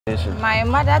My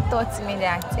mother taught me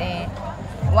that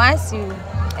once you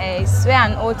swear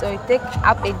an oath or you take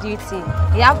up a duty,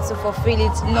 you have to fulfill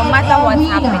it no matter what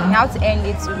happens. You have to end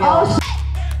it well.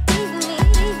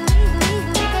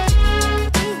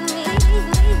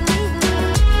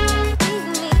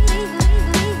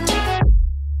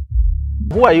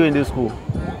 Who are you in this school?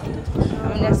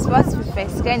 I'm the sports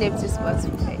prefect, second deputy sports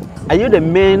prefect. Are you the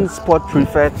main sport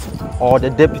prefect or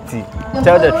the deputy?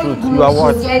 Tell the truth. You are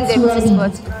what? Second deputy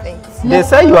sports prefect. They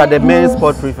say you are the main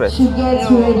sport prefect. No,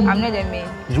 I'm not the main.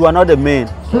 You are not the main.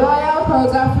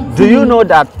 Do you know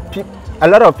that a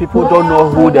lot of people don't know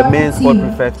who the main sport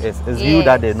prefect is? It's you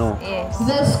that they know. Yes.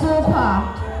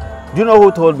 Do you know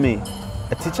who told me?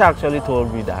 A teacher actually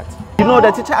told me that. You know,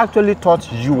 the teacher actually thought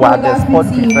you are the sport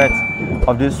prefect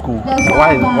of this school.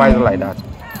 Why is it like that?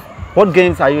 What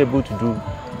games are you able to do?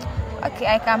 Okay,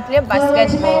 I can play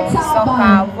basketball,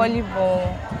 soccer, volleyball,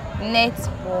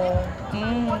 netball.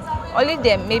 Only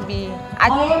them, maybe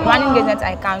running games that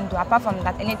I can do. Apart from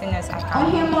that, anything else I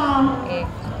can do. Yeah.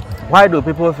 Why do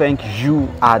people think you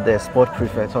are the sport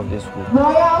prefect of this school?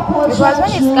 Because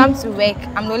when it comes to work,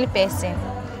 I'm the only person.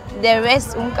 The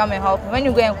rest won't come and help. When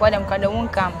you go and call them, they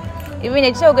won't come. Even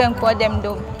if you go and call them,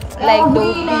 they'll be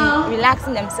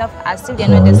relaxing themselves as if they're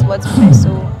not the sports prefect. So,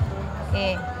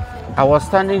 yeah. I was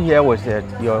standing here with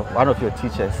one of your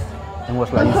teachers and was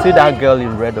like, you see that girl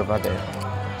in red over there?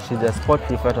 She's the sport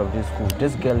prefect of this school.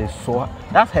 This girl is so,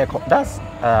 that's his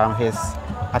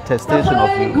attestation of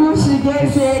you.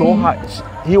 She's so hard.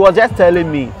 He was just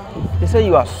telling me, he said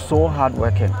you are so hard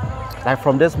working. Like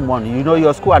from this morning, you know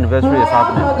your school anniversary is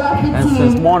happening. And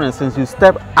since morning, since you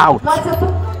step out,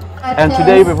 and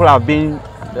today people have been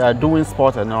doing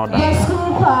sports and all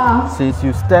that. Since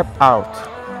you step out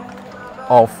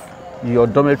of your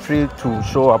dormitory to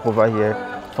show up over here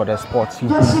for the sports, you've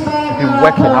been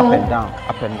working up and down,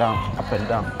 up and down, up and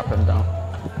down, up and down.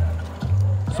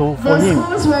 So for him, he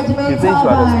thinks you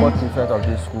are the sport prefect of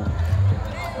this school.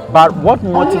 But what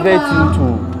motivates you to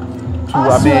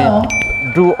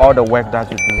do all the work that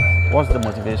you do? What's the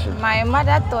motivation? My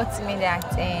mother taught me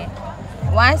that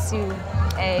once you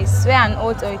swear an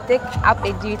oath or you take up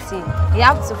a duty, you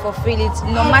have to fulfill it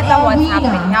no matter what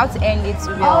happens. You have to end it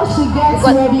well.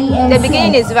 Because the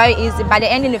beginning is very easy, but the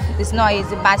ending is not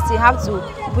easy. But you have to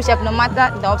push up no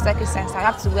matter the obstacles. I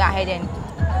have to go ahead and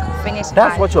finish.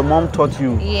 That's what your mom taught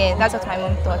you? Yeah, that's what my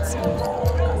mom taught me.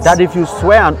 That if you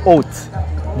swear an oath,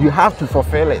 you have to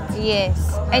fulfill it?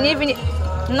 Yes. And even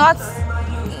not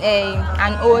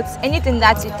an oath, anything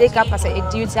that you take up as a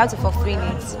duty, you have to fulfill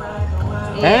it.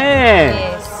 Yeah.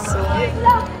 Yes. So.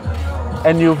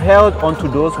 And you've held on to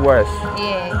those words?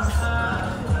 Yes.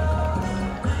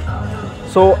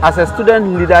 So as a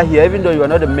student leader here, even though you are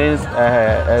not the main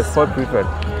sport prefect,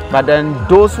 but then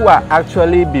those who are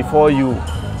actually before you,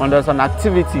 when there's an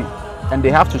activity and they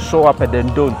have to show up and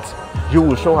then don't, you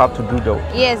will show up to do those?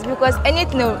 Yes, because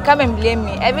anything will come and blame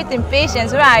me. Everything,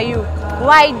 patience, where are you?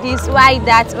 Why this, why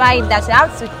that, why that? So I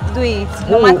have to do it,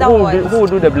 no matter what. Who will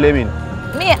do the blaming?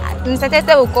 Me, Mr.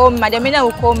 Tester will call me, Madam Mina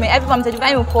will call me, everyone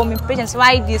will call me, patience,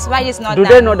 why this not do that?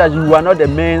 Do they know that you are not the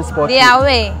main sport? They are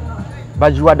aware.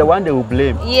 But you are the one they will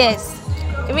blame? Yes.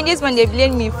 Even this one, they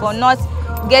blame me for not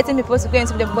getting people to go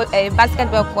into the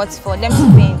basketball courts for them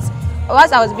to paint.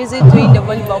 Whilst I was busy doing the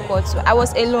volleyball court, so I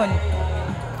was alone.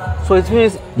 So it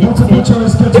means,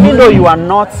 even though you are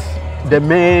not the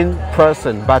main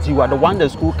person, but you are the one the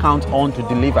school counts on to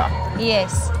deliver?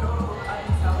 Yes.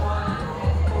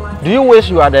 Do you wish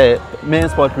you are the main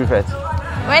sport prefect?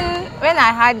 When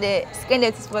I had the second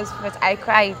deputy sports prefect, I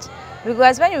cried.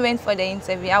 Because when we went for the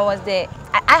interview, I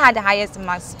had the highest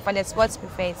marks for the sports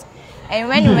prefect. And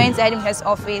when we went to the headmaster's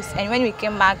office, and when we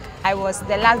came back, I was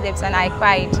the last deputy and I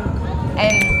cried.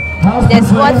 And the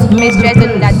sports mistress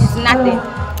said that it's nothing.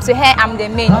 To her, I'm the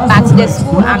main, but to the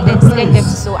school, I'm the second deputy,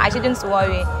 so I shouldn't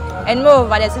worry. And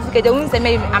moreover, the certificate, they won't say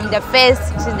maybe I'm the first,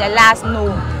 she's the last,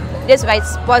 no. That's why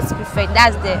sports prefect,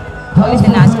 that's the only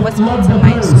thing I'm supposed to put in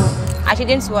mind. So I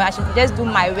shouldn't worry, I should just do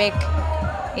my work.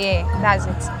 Yeah, that's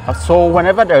it. So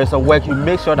whenever there is a work, you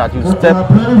make sure that you step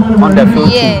on the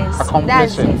field to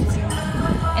accomplish it.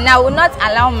 And I will not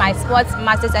allow my sports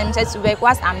masters and ministers to work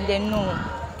whilst I'm there, no.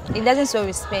 It doesn't show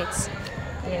respect.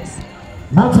 Yes.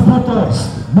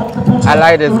 I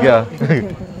like this girl.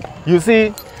 You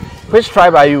see, which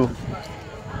tribe are you?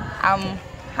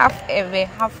 Half Ewe,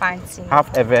 half Fanti. Half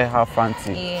Ewe, half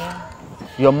Fanti. Yeah.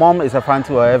 Your mom is a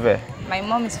Fanti or Ewe? My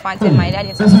mom is Fanti and my dad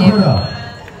is a Ewe.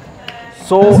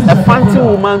 So a Fanti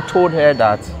woman told her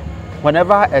that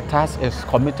whenever a task is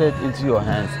committed into your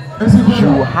hands,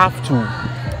 you have to,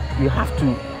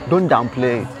 don't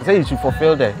downplay it. Say you should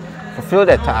fulfill the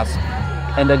task.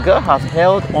 And the girl has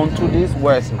held onto these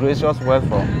words, gracious words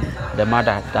from the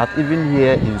mother, that even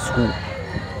here in school,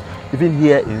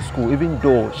 even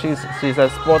though she's a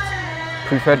sports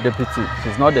prefect deputy,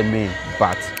 she's not the main,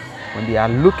 but when they are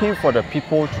looking for the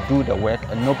people to do the work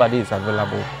and nobody is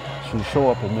available, she'll show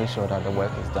up and make sure that the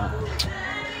work is done.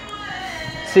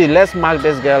 See, let's mark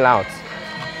this girl out.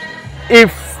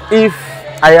 If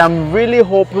I am really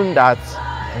hoping that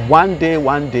one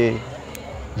day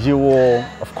you will,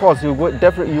 of course, you go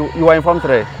definitely. You are informed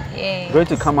today. Yeah. Going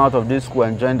to come out of this school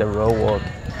and join the real world.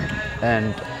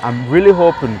 And I'm really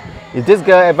hoping if this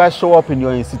girl ever show up in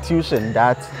your institution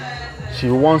that she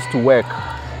wants to work,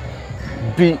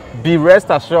 be rest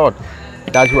assured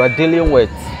that you are dealing with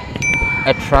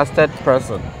a trusted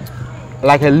person,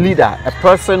 like a leader, a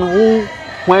person who,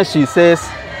 when she says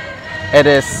it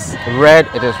is red,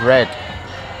 it is red.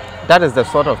 That is the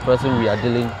sort of person we are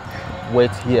dealing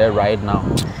with here right now.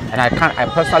 And I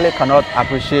personally cannot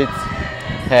appreciate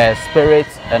her spirit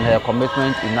and her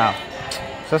commitment enough.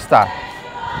 Sister,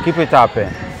 keep it up.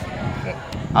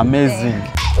 Amazing.